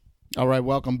All right,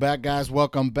 welcome back, guys.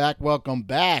 Welcome back. Welcome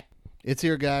back. It's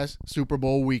here, guys. Super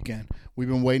Bowl weekend. We've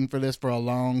been waiting for this for a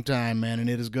long time, man, and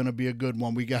it is going to be a good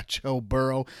one. We got Joe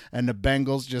Burrow and the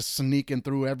Bengals just sneaking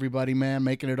through everybody, man,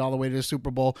 making it all the way to the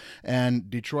Super Bowl. And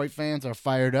Detroit fans are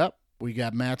fired up. We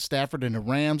got Matt Stafford and the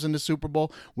Rams in the Super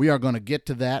Bowl. We are going to get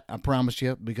to that, I promise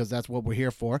you, because that's what we're here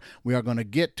for. We are going to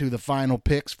get to the final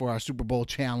picks for our Super Bowl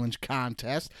Challenge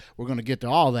contest. We're going to get to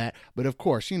all that. But of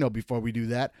course, before we do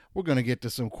that, we're going to get to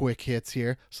some quick hits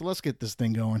here. So let's get this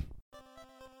thing going.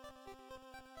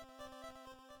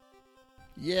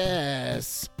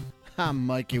 Yes, I'm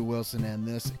Mikey Wilson, and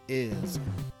this is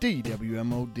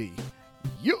DWMOD.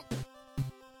 You.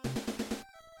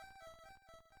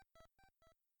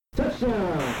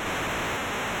 Touchdown!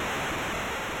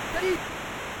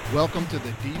 Welcome to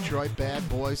the Detroit Bad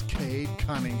Boys, Cade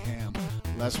Cunningham.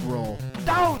 Let's roll.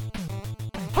 Down!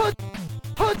 Hut!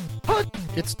 Hut! Hut!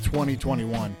 It's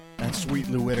 2021, and Sweet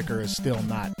Lou Whitaker is still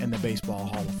not in the Baseball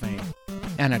Hall of Fame.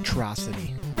 An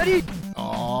atrocity. Ready!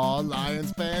 Aw,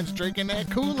 Lions fans drinking that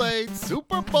Kool-Aid.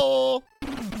 Super Bowl!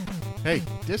 Hey,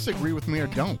 disagree with me or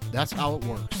don't. That's how it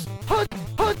works. Hut!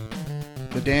 Hut!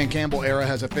 The Dan Campbell era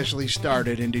has officially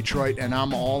started in Detroit, and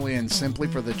I'm all in simply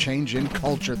for the change in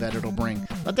culture that it'll bring.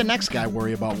 Let the next guy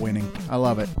worry about winning. I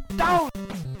love it. Down!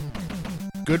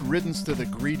 Good riddance to the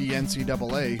greedy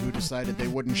NCAA who decided they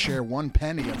wouldn't share one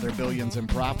penny of their billions in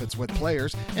profits with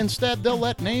players. Instead, they'll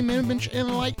let name, image,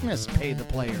 and likeness pay the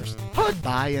players.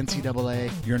 Bye, NCAA.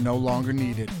 You're no longer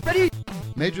needed. Ready!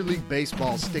 Major League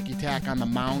Baseball's sticky tack on the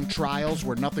mound trials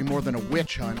were nothing more than a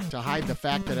witch hunt to hide the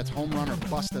fact that it's home run or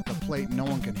bust at the plate and no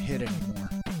one can hit anymore.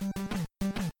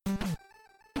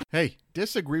 Hey,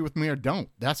 disagree with me or don't.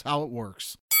 That's how it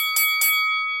works.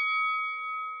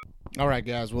 All right,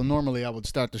 guys. Well, normally I would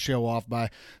start the show off by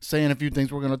saying a few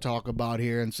things we're going to talk about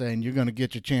here and saying you're going to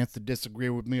get your chance to disagree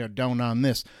with me or don't on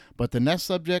this. But the next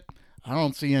subject, I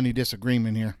don't see any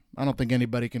disagreement here. I don't think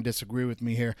anybody can disagree with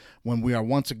me here when we are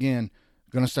once again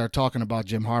going to start talking about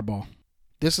Jim Harbaugh.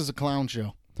 This is a clown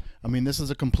show. I mean, this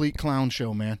is a complete clown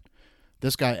show, man.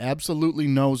 This guy absolutely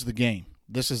knows the game.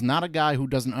 This is not a guy who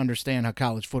doesn't understand how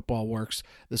college football works.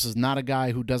 This is not a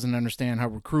guy who doesn't understand how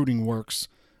recruiting works.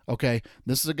 Okay,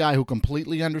 this is a guy who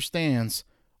completely understands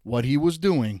what he was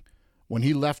doing when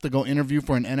he left to go interview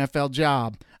for an NFL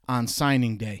job on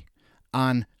signing day.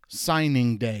 On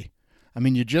signing day. I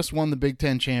mean, you just won the Big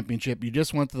Ten championship. You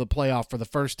just went to the playoff for the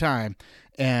first time.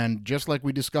 And just like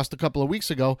we discussed a couple of weeks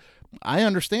ago, I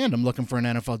understand him looking for an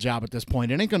NFL job at this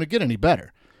point. It ain't going to get any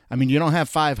better. I mean, you don't have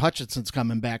 5 Hutchinsons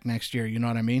coming back next year, you know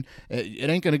what I mean? It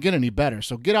ain't going to get any better.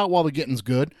 So get out while the getting's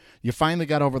good. You finally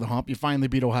got over the hump. You finally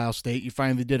beat Ohio State. You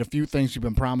finally did a few things you've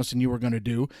been promising you were going to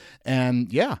do.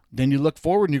 And, yeah, then you look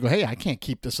forward and you go, hey, I can't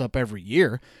keep this up every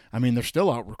year. I mean, they're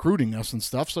still out recruiting us and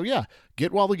stuff. So, yeah,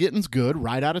 get while the getting's good.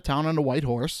 Ride out of town on a white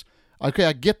horse. Okay,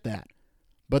 I get that.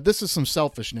 But this is some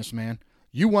selfishness, man.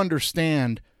 You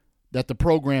understand that the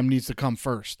program needs to come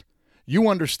first. You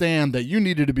understand that you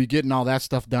needed to be getting all that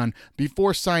stuff done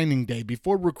before signing day,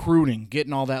 before recruiting,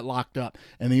 getting all that locked up.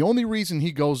 And the only reason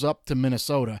he goes up to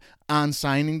Minnesota on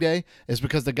signing day is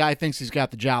because the guy thinks he's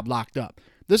got the job locked up.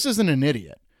 This isn't an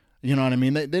idiot. You know what I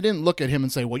mean? They didn't look at him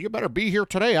and say, well, you better be here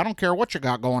today. I don't care what you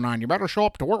got going on. You better show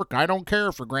up to work. I don't care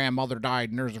if your grandmother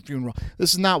died and there's a funeral.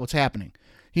 This is not what's happening.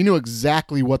 He knew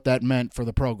exactly what that meant for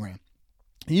the program.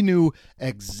 He knew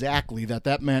exactly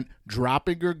that meant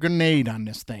dropping a grenade on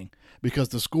this thing because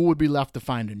the school would be left to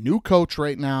find a new coach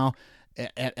right now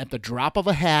at the drop of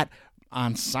a hat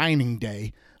on signing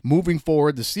day. Moving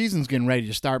forward, the season's getting ready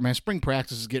to start, man. Spring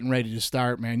practice is getting ready to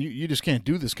start, man. You just can't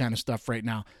do this kind of stuff right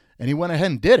now. And he went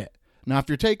ahead and did it. Now, if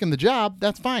you're taking the job,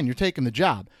 that's fine. You're taking the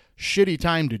job. Shitty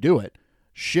time to do it.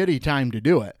 Shitty time to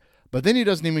do it. But then he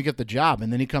doesn't even get the job,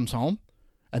 and then he comes home.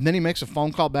 And then he makes a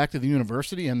phone call back to the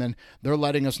university, and then they're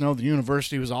letting us know the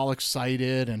university was all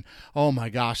excited, and, oh, my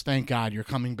gosh, thank God you're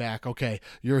coming back. Okay,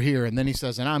 you're here. And then he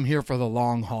says, and I'm here for the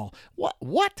long haul.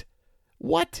 What?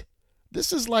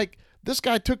 This is like this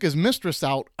guy took his mistress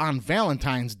out on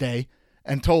Valentine's Day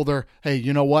and told her, hey,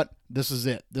 you know what? This is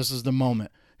it. This is the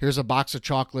moment. Here's a box of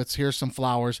chocolates. Here's some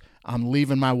flowers. I'm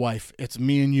leaving my wife. It's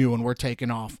me and you, and we're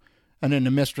taking off. And then the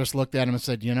mistress looked at him and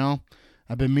said,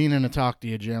 I've been meaning to talk to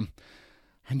you, Jim.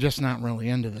 I'm just not really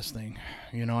into this thing.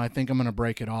 I think I'm going to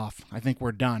break it off. I think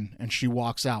we're done. And she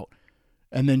walks out.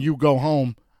 And then you go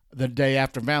home the day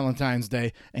after Valentine's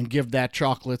Day and give that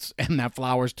chocolates and that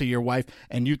flowers to your wife,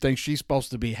 and you think she's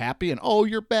supposed to be happy, and, oh,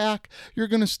 you're back. You're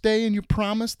going to stay and you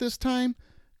promise this time?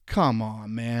 Come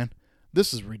on, man.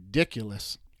 This is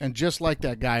ridiculous. And just like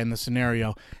that guy in the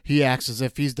scenario, he acts as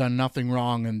if he's done nothing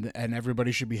wrong and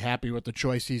everybody should be happy with the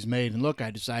choice he's made. And look,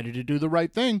 I decided to do the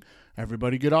right thing.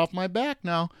 Everybody get off my back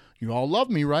now. You all love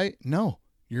me, right? No,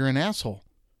 you're an asshole.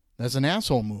 That's an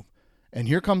asshole move. And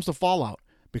here comes the fallout.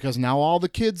 Because now all the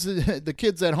kids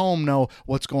at home know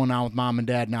what's going on with mom and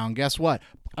dad now. And guess what?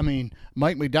 I mean,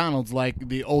 Mike McDonald's like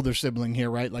the older sibling here,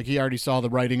 right? Like he already saw the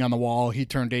writing on the wall. He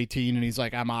turned 18 and he's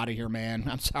like, I'm out of here, man.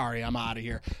 I'm sorry. I'm out of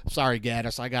here. Sorry,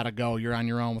 Gaddis. I got to go. You're on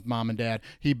your own with mom and dad.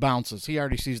 He bounces. He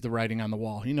already sees the writing on the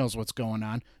wall. He knows what's going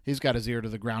on. He's got his ear to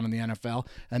the ground in the NFL.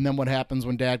 And then what happens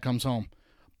when dad comes home?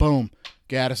 Boom.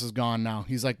 Gaddis is gone now.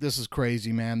 He's like, this is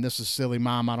crazy, man. This is silly,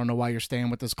 Mom. I don't know why you're staying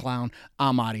with this clown.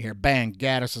 I'm out of here. Bang.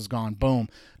 Gaddis is gone. Boom.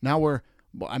 Now we're,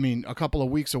 a couple of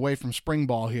weeks away from spring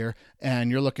ball here, and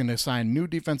you're looking to sign a new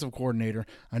defensive coordinator,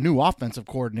 a new offensive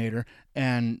coordinator,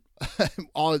 and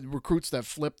all the recruits that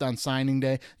flipped on signing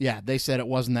day, yeah, they said it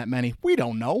wasn't that many. We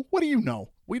don't know. What do you know?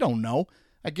 We don't know.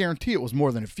 I guarantee it was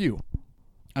more than a few.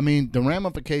 I mean, the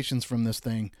ramifications from this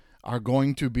thing are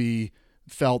going to be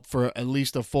felt for at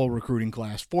least a full recruiting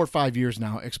class. 4 or 5 years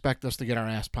now, expect us to get our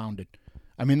ass pounded.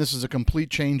 I mean, this is a complete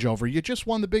changeover. You just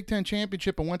won the Big Ten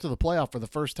championship and went to the playoff for the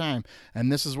first time,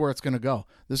 and this is where it's going to go.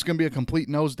 This is going to be a complete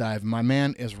nosedive, and my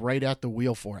man is right at the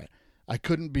wheel for it. I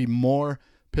couldn't be more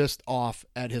pissed off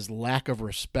at his lack of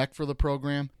respect for the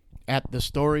program, at the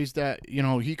stories that,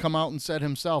 he come out and said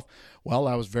himself, well,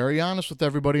 I was very honest with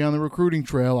everybody on the recruiting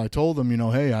trail. I told them,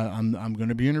 hey, I'm going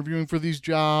to be interviewing for these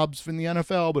jobs in the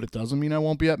NFL, but it doesn't mean I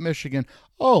won't be at Michigan.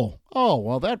 Oh,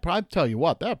 well, that probably, tell you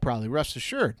what, that probably, rest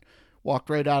assured,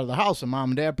 walked right out of the house, and mom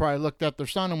and dad probably looked at their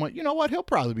son and went, you know what, he'll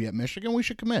probably be at Michigan. We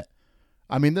should commit.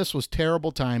 I mean, this was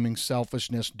terrible timing,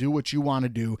 selfishness, do what you want to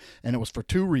do, and it was for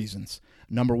 2 reasons.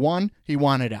 Number 1, he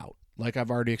wanted out. Like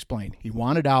I've already explained, he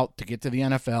wanted out to get to the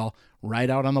NFL, right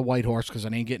out on the white horse because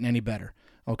it ain't getting any better,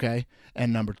 okay?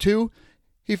 And number 2,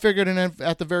 he figured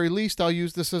at the very least I'll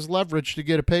use this as leverage to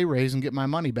get a pay raise and get my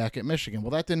money back at Michigan.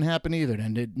 Well, that didn't happen either,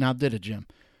 now did it, Jim?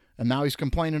 And now he's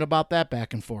complaining about that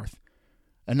back and forth.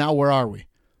 And now where are we?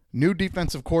 New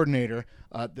defensive coordinator,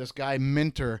 this guy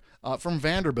Minter from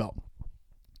Vanderbilt.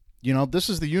 This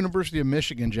is the University of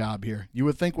Michigan job here. You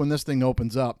would think when this thing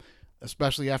opens up,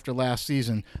 especially after last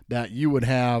season, that you would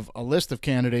have a list of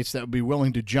candidates that would be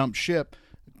willing to jump ship,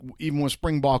 even with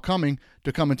spring ball coming,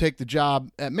 to come and take the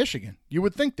job at Michigan. You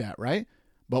would think that, right?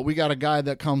 But we got a guy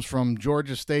that comes from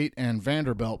Georgia State and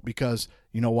Vanderbilt because,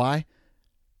 you know why?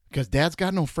 Because dad's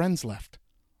got no friends left.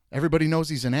 Everybody knows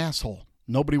he's an asshole.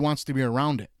 Nobody wants to be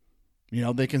around it.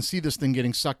 They can see this thing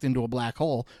getting sucked into a black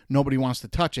hole. Nobody wants to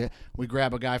touch it. We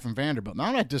grab a guy from Vanderbilt. Now,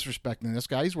 I'm not disrespecting this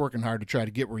guy. He's working hard to try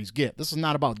to get where he's get. This is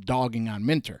not about dogging on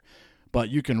Minter. But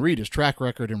you can read his track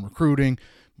record in recruiting.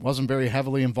 Wasn't very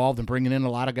heavily involved in bringing in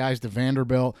a lot of guys to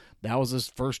Vanderbilt. That was his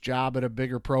first job at a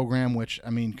bigger program, which,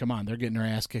 come on, they're getting their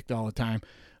ass kicked all the time.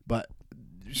 But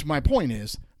my point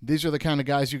is, these are the kind of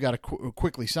guys you got to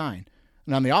quickly sign.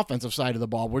 And on the offensive side of the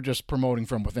ball, we're just promoting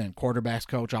from within. Quarterbacks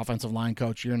coach, offensive line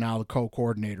coach, you're now the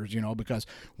co-coordinators, because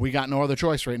we got no other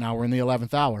choice right now. We're in the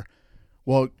 11th hour.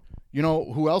 Well,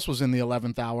 who else was in the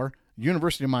 11th hour?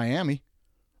 University of Miami.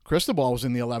 Cristobal was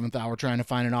in the 11th hour trying to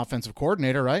find an offensive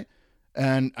coordinator, right?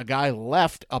 And a guy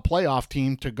left a playoff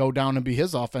team to go down and be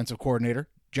his offensive coordinator.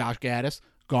 Josh Gaddis,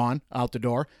 gone, out the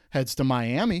door, heads to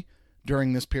Miami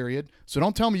during this period. So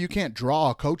don't tell me you can't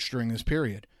draw a coach during this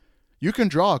period. You can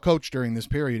draw a coach during this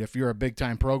period if you're a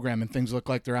big-time program and things look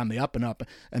like they're on the up and up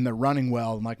and they're running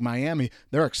well. And like Miami,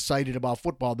 they're excited about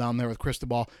football down there with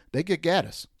Cristobal. They get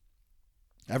Gaddis.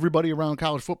 Everybody around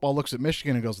college football looks at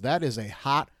Michigan and goes, that is a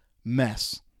hot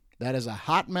mess. That is a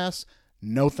hot mess.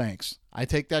 No thanks. I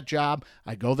take that job.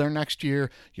 I go there next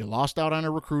year. You lost out on a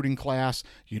recruiting class.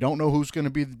 You don't know who's going to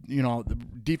be, the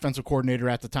defensive coordinator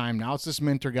at the time. Now it's this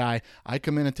Minter guy. I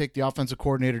come in and take the offensive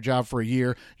coordinator job for a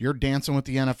year. You're dancing with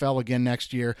the NFL again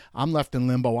next year. I'm left in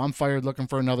limbo. I'm fired looking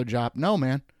for another job. No,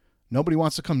 man. Nobody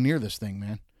wants to come near this thing,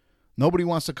 man. Nobody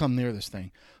wants to come near this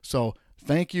thing. So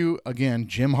thank you again,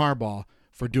 Jim Harbaugh,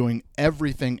 for doing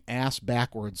everything ass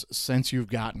backwards since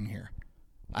you've gotten here.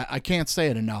 I can't say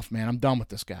it enough, man. I'm done with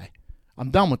this guy.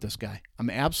 I'm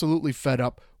absolutely fed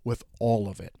up with all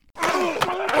of it.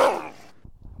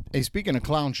 Hey, speaking of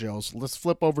clown shows, let's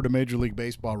flip over to Major League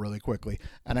Baseball really quickly.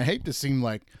 And I hate to seem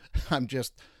like I'm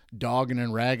just dogging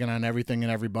and ragging on everything and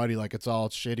everybody like it's all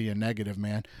shitty and negative,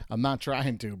 man. I'm not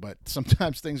trying to, but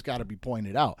sometimes things got to be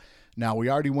pointed out. Now, we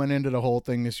already went into the whole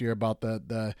thing this year about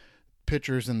the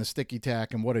pitchers and the sticky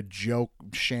tack, and what a joke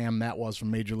sham that was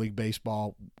from Major League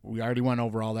Baseball. We already went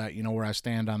over all that. You know where I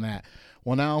stand on that.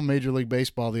 Well, now Major League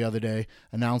Baseball the other day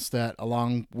announced that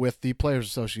along with the Players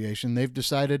Association, they've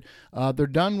decided they're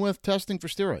done with testing for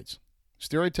steroids.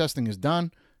 Steroid testing is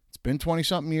done. It's been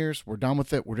 20-something years. We're done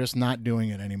with it. We're just not doing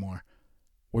it anymore.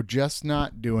 We're just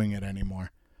not doing it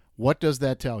anymore. What does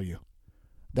that tell you?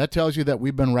 That tells you that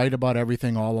we've been right about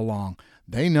everything all along.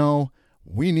 They know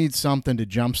we need something to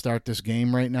jumpstart this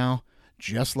game right now,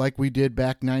 just like we did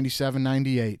back 97,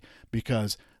 98,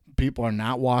 because people are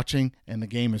not watching and the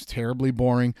game is terribly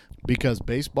boring because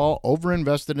baseball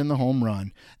overinvested in the home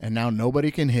run and now nobody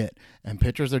can hit. And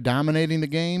pitchers are dominating the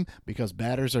game because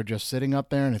batters are just sitting up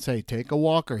there and it's, hey, take a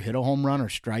walk or hit a home run or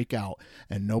strike out.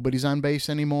 And nobody's on base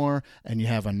anymore. And you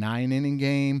have a 9-inning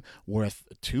game with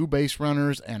 2 base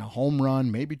runners and a home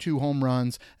run, maybe 2 home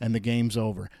runs, and the game's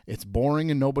over. It's boring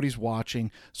and nobody's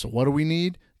watching. So what do we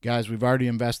need? Guys, we've already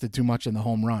invested too much in the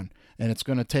home run. And it's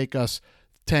going to take us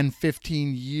 10,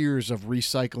 15 years of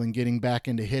recycling, getting back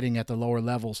into hitting at the lower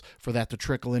levels for that to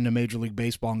trickle into Major League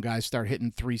Baseball and guys start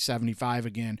hitting 375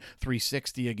 again,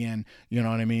 360 again. You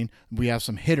know what I mean? We have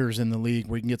some hitters in the league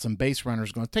where you can get some base runners.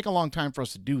 It's going to take a long time for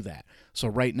us to do that. So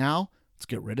right now, let's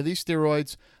get rid of these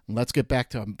steroids and let's get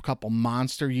back to a couple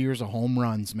monster years of home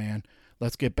runs, man.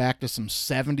 Let's get back to some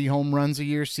 70 home runs a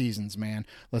year seasons, man.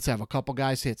 Let's have a couple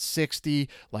guys hit 60,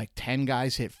 like 10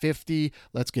 guys hit 50.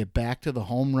 Let's get back to the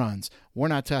home runs. We're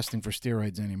not testing for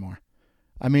steroids anymore.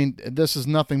 I mean, this is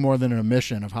nothing more than an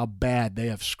admission of how bad they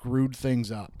have screwed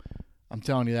things up. I'm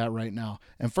telling you that right now.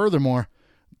 And furthermore,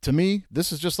 to me,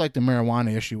 this is just like the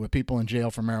marijuana issue with people in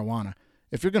jail for marijuana.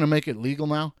 If you're going to make it legal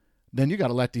now, then you got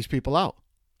to let these people out.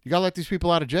 You got to let these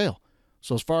people out of jail.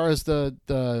 So as far as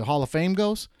the Hall of Fame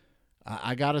goes,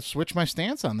 I got to switch my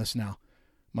stance on this now.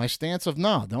 My stance of,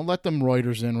 no, don't let them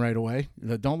Reuters in right away.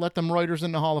 Don't let them Reuters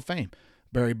in the Hall of Fame.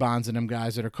 Barry Bonds and them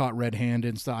guys that are caught red-handed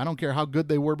and stuff. I don't care how good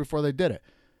they were before they did it.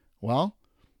 Well,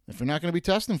 if you're not going to be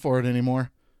testing for it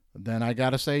anymore, then I got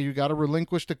to say you got to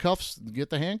relinquish the cuffs, get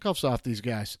the handcuffs off these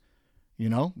guys. You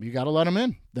know, you got to let them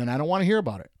in. Then I don't want to hear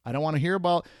about it. I don't want to hear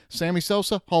about Sammy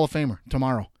Sosa, Hall of Famer,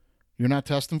 tomorrow. You're not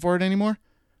testing for it anymore?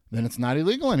 Then it's not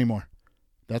illegal anymore.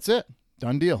 That's it.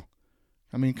 Done deal.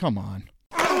 I mean, come on.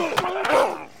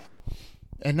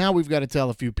 And now we've got to tell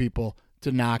a few people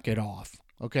to knock it off,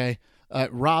 okay?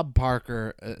 Rob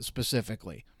Parker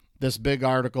specifically. This big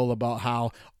article about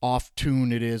how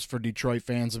off-tune it is for Detroit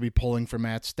fans to be pulling for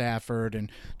Matt Stafford and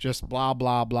just blah,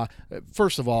 blah, blah.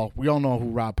 First of all, we all know who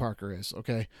Rob Parker is,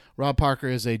 okay? Rob Parker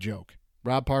is a joke.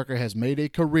 Rob Parker has made a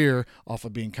career off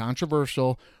of being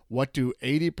controversial. What do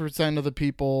 80% of the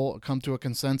people come to a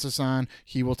consensus on?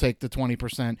 He will take the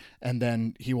 20%, and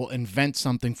then he will invent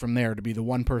something from there to be the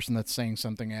one person that's saying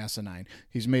something asinine.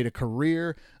 He's made a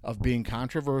career of being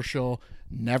controversial,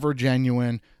 never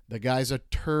genuine. The guy's a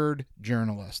turd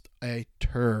journalist, a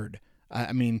turd.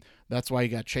 I mean, that's why he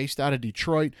got chased out of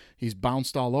Detroit. He's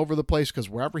bounced all over the place because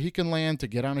wherever he can land to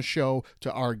get on a show to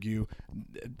argue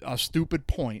a stupid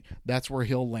point, that's where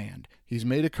he'll land. He's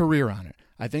made a career on it.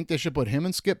 I think they should put him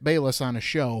and Skip Bayless on a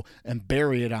show and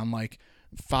bury it on like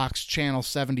Fox Channel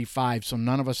 75 so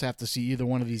none of us have to see either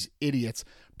one of these idiots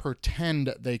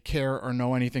pretend they care or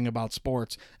know anything about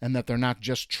sports and that they're not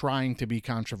just trying to be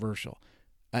controversial.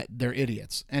 They're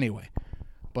idiots. Anyway.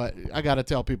 But I got to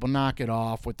tell people, knock it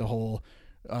off with the whole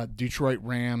Detroit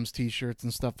Rams T-shirts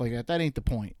and stuff like that. That ain't the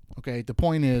point, okay? The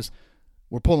point is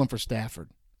we're pulling for Stafford,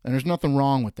 and there's nothing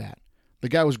wrong with that. The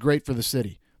guy was great for the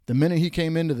city. The minute he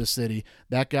came into the city,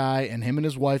 that guy and him and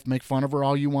his wife, make fun of her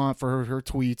all you want for her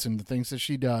tweets and the things that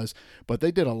she does, but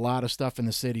they did a lot of stuff in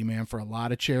the city, man, for a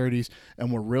lot of charities,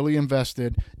 and were really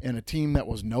invested in a team that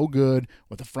was no good,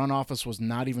 with the front office was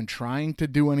not even trying to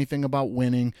do anything about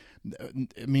winning.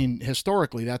 I mean,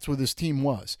 historically, that's what this team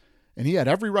was. And he had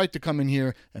every right to come in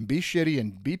here and be shitty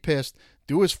and be pissed,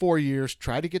 do his 4 years,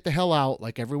 try to get the hell out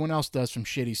like everyone else does from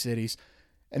shitty cities,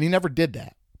 and he never did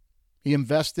that. He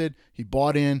invested, he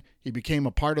bought in, he became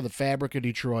a part of the fabric of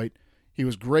Detroit. He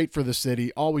was great for the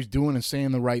city, always doing and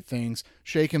saying the right things,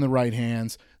 shaking the right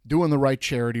hands, doing the right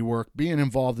charity work, being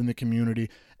involved in the community.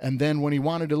 And then when he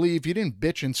wanted to leave, he didn't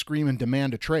bitch and scream and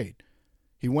demand a trade.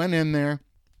 He went in there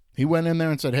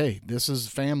and said, hey, this is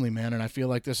family, man, and I feel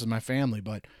like this is my family.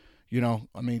 But, you know,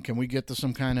 I mean, can we get to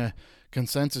some kind of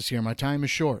consensus here? My time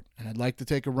is short, and I'd like to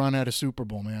take a run at a Super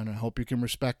Bowl, man. I hope you can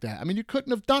respect that. I mean, you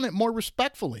couldn't have done it more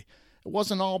respectfully. It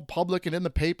wasn't all public and in the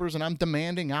papers and I'm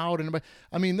demanding out. And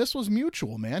I mean, this was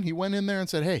mutual, man. He went in there and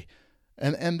said, hey,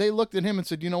 and they looked at him and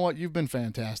said, you know what? You've been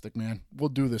fantastic, man. We'll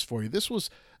do this for you. This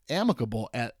was amicable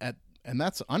and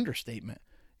that's an understatement.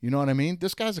 You know what I mean?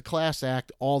 This guy's a class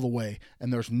act all the way,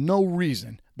 and there's no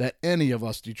reason that any of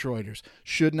us Detroiters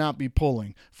should not be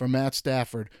pulling for Matt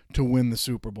Stafford to win the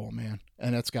Super Bowl, man.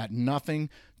 And it's got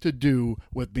nothing to do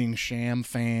with being sham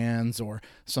fans or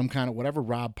some kind of whatever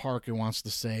Rob Parker wants to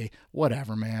say.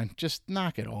 Whatever, man. Just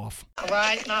knock it off. All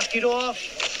right, knock it off.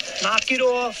 Knock it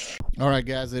off. All right,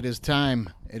 guys, it is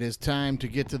time. It is time to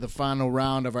get to the final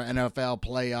round of our NFL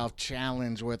Playoff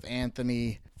Challenge with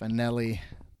Anthony Finelli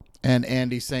and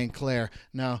Andy St. Clair.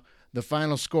 Now, the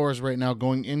final scores right now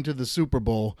going into the Super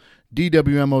Bowl,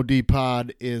 DWMOD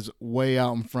Pod is way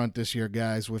out in front this year,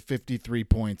 guys, with 53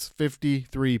 points.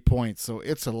 53 points. So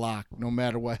it's a lock. No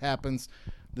matter what happens,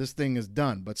 this thing is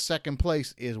done. But second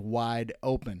place is wide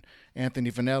open.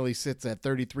 Anthony Finelli sits at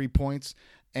 33 points,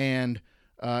 and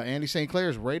Andy St. Clair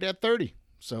is right at 30.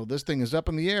 So this thing is up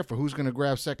in the air for who's going to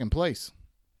grab second place.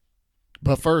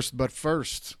 But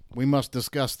first, we must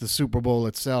discuss the Super Bowl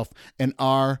itself. And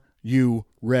are you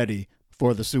ready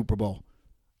for the Super Bowl?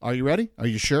 Are you ready? Are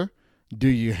you sure? Do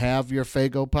you have your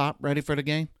Faygo Pop ready for the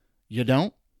game? You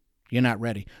don't? You're not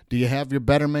ready. Do you have your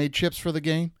Better Made chips for the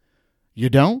game? You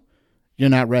don't? You're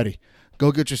not ready.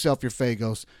 Go get yourself your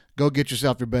Faygos. Go get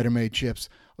yourself your Better Made chips,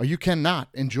 or you cannot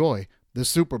enjoy the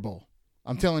Super Bowl.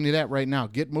 I'm telling you that right now.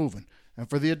 Get moving. And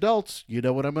for the adults, you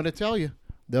know what I'm going to tell you.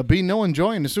 There'll be no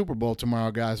enjoying the Super Bowl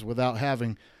tomorrow, guys, without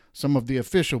having some of the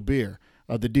official beer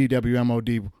of the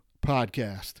DWMOD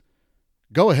podcast.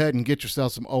 Go ahead and get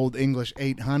yourself some Old English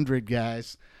 800,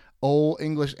 guys. Old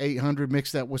English 800,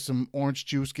 mix that with some orange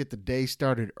juice. Get the day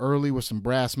started early with some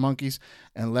Brass Monkeys,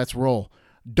 and let's roll.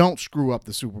 Don't screw up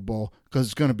the Super Bowl because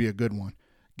it's going to be a good one.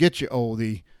 Get your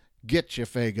Oldie, get your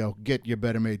Faygo, get your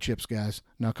Better Made chips, guys.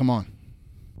 Now, come on.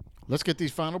 Let's get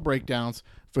these final breakdowns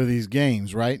for these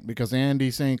games, right? Because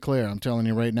Andy St. Clair, I'm telling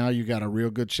you right now, you got a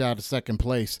real good shot at second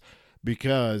place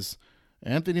because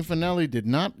Anthony Finelli did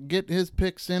not get his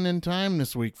picks in time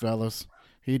this week, fellas.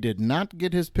 He did not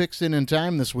get his picks in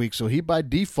time this week, so he by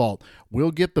default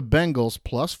will get the Bengals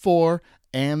 +4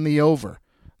 and the over.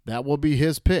 That will be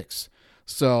his picks.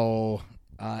 So,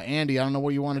 Andy, I don't know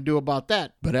what you want to do about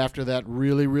that, but after that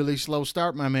really, really slow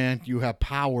start, my man, you have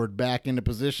powered back into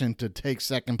position to take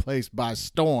second place by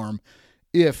storm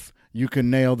if you can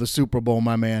nail the Super Bowl,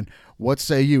 my man. What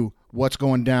say you? What's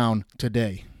going down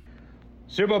today?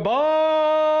 Super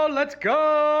Bowl! Let's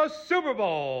go! Super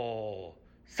Bowl!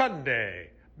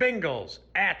 Sunday, Bengals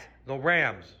at the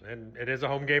Rams. And it is a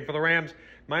home game for the Rams.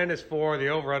 -4. The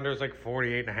over-under is like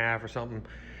 48.5 or something.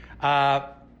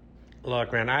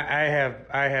 Look, man,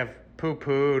 I have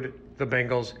poo-pooed the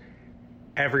Bengals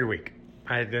every week.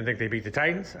 I didn't think they beat the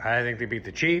Titans. I think they beat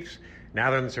the Chiefs. Now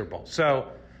they're in the Super Bowl.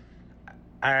 So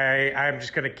I'm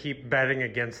just going to keep betting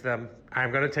against them.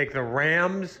 I'm going to take the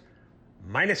Rams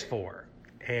 -4.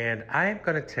 And I'm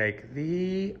going to take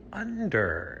the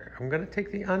under.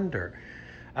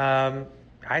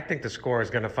 I think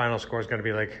the final score is going to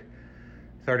be like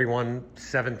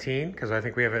 31-17 because I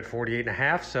think we have it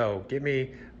 48.5. So give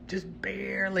me just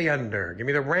barely under. Give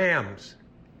me the Rams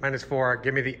 -4.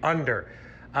 Give me the under.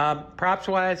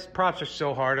 Props-wise, props are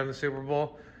so hard on the Super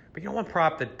Bowl. But you know one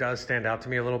prop that does stand out to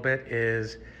me a little bit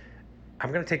is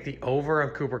I'm going to take the over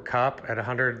on Cooper Kupp at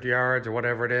 100 yards or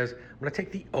whatever it is. I'm going to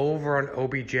take the over on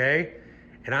OBJ.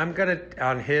 And I'm going to,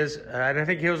 on his, and I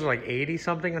think he was like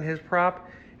 80-something on his prop.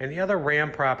 And the other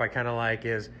Ram prop I kind of like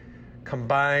is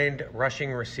combined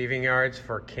rushing receiving yards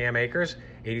for Cam Akers,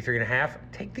 83.5.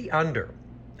 Take the under.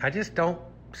 I just don't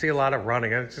see a lot of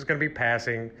running. It's just going to be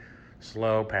passing,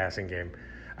 slow passing game.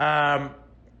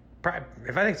 If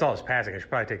I think it's all his passing, I should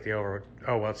probably take the over.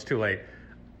 Oh, well, it's too late.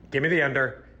 Give me the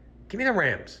under. Give me the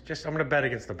Rams. I'm going to bet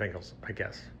against the Bengals, I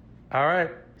guess. All right.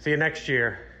 See you next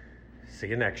year.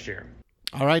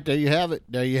 All right, there you have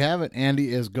it.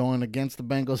 Andy is going against the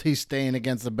Bengals. He's staying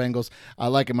against the Bengals. I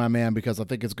like it, my man, because I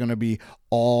think it's going to be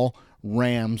all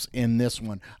Rams in this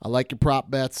one. I like your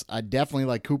prop bets. I definitely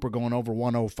like Cooper going over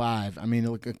 105. I mean,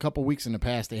 a couple weeks in the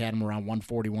past, they had him around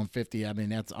 140, 150. I mean,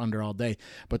 that's under all day.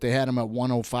 But they had him at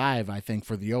 105, I think,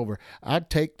 for the over. I'd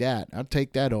take that.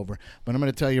 Over. But I'm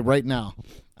going to tell you right now,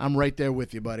 I'm right there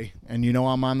with you, buddy. And you know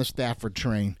I'm on the Stafford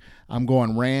train. I'm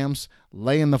going Rams,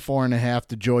 laying the 4.5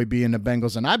 to Joy B and the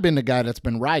Bengals. And I've been the guy that's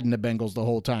been riding the Bengals the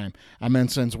whole time. I mean,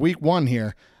 since week 1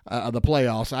 here, the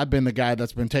playoffs, I've been the guy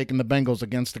that's been taking the Bengals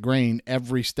against the grain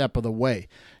every step of the way.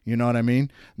 You know what I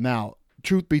mean? Now,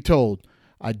 truth be told,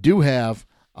 I do have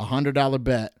a $100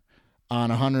 bet on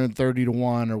 130 to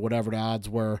 1 or whatever the odds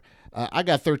were. I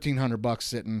got $1,300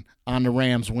 sitting on the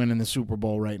Rams winning the Super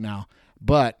Bowl right now.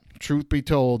 But truth be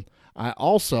told, I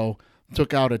also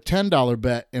took out a $10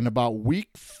 bet in about week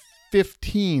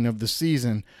 15 of the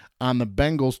season on the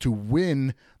Bengals to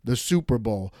win the Super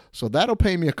Bowl. So that'll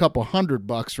pay me a couple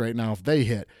 $100 right now if they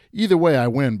hit. Either way, I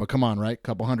win, but come on, right?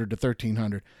 Couple hundred to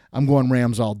 1,300. I'm going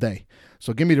Rams all day.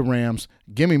 So give me the Rams.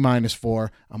 Give me -4.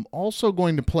 I'm also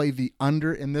going to play the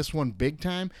under in this one big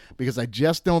time because I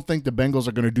just don't think the Bengals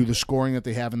are going to do the scoring that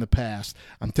they have in the past.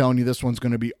 I'm telling you, this one's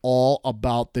going to be all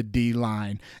about the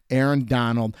D-line. Aaron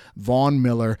Donald, Von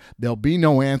Miller. There'll be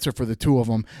no answer for the two of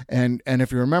them. And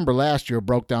if you remember last year, I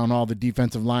broke down all the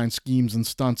defensive line schemes and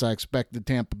stunts I expected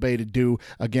Tampa Bay to do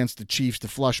against the Chiefs to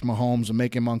flush Mahomes and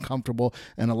make him uncomfortable,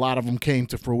 and a lot of them came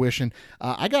to fruition.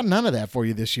 I got none of that for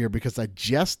you this year because I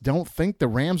just don't think the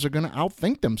Rams are going to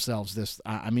outthink themselves.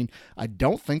 I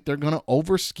don't think they're going to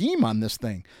over-scheme on this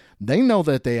thing. They know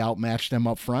that they outmatched them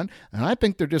up front, and I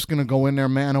think they're just going to go in there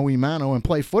mano-a-mano and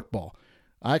play football.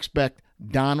 I expect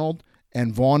Donald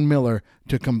and Von Miller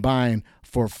to combine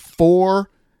for 4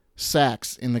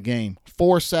 sacks in the game.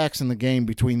 4 sacks in the game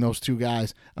between those two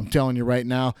guys. I'm telling you right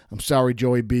now, I'm sorry,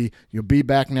 Joey B. You'll be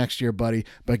back next year, buddy,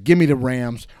 but give me the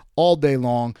Rams all day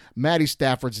long. Matty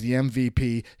Stafford's the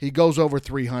MVP. He goes over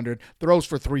 300, throws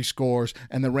for 3 scores,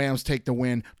 and the Rams take the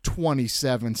win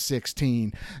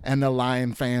 27-16. And the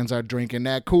Lion fans are drinking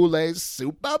that Kool-Aid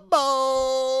Super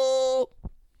Bowl.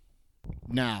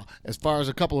 Now, as far as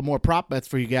a couple of more prop bets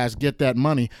for you guys, get that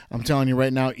money. I'm telling you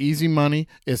right now, easy money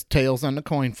is tails on the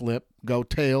coin flip. Go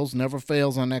tails, never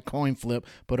fails on that coin flip.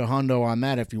 Put a hundo on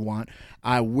that if you want.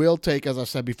 I will take, as I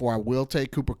said before, I will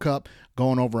take Cooper Kupp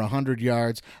going over 100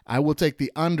 yards. I will take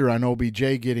the under on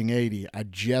OBJ getting 80. I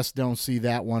just don't see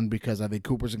that one because I think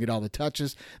Cooper's going to get all the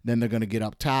touches. Then they're going to get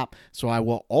up top. So I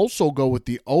will also go with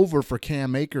the over for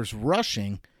Cam Akers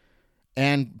rushing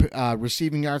and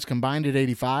receiving yards combined at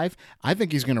 85. I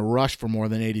think he's going to rush for more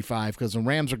than 85 because the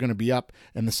Rams are going to be up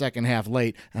in the second half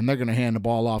late, and they're going to hand the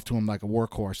ball off to him like a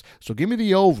workhorse. So give me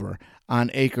the over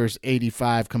on Akers'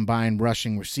 85 combined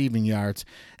rushing receiving yards.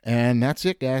 And that's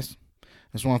it, guys.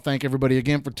 I just want to thank everybody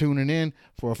again for tuning in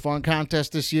for a fun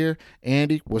contest this year.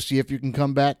 Andy, we'll see if you can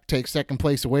come back, take second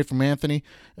place away from Anthony.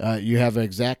 You have an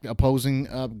exact opposing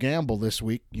gamble this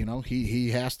week. You know,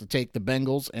 he has to take the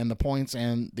Bengals and the points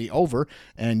and the over,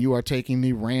 and you are taking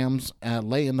the Rams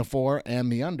laying the 4 and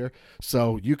the under.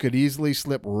 So you could easily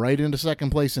slip right into second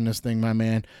place in this thing, my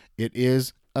man. It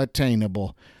is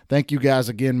attainable. Thank you guys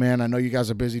again, man. I know you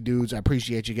guys are busy dudes. I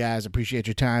appreciate you guys. I appreciate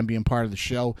your time being part of the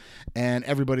show. And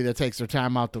everybody that takes their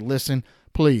time out to listen,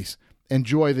 please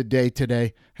enjoy the day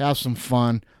today. Have some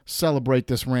fun. Celebrate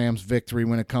this Rams victory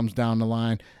when it comes down the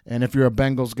line. And if you're a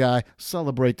Bengals guy,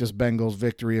 celebrate this Bengals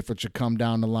victory if it should come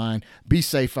down the line. Be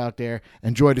safe out there.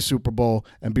 Enjoy the Super Bowl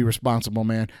and be responsible,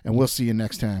 man. And we'll see you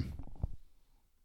next time.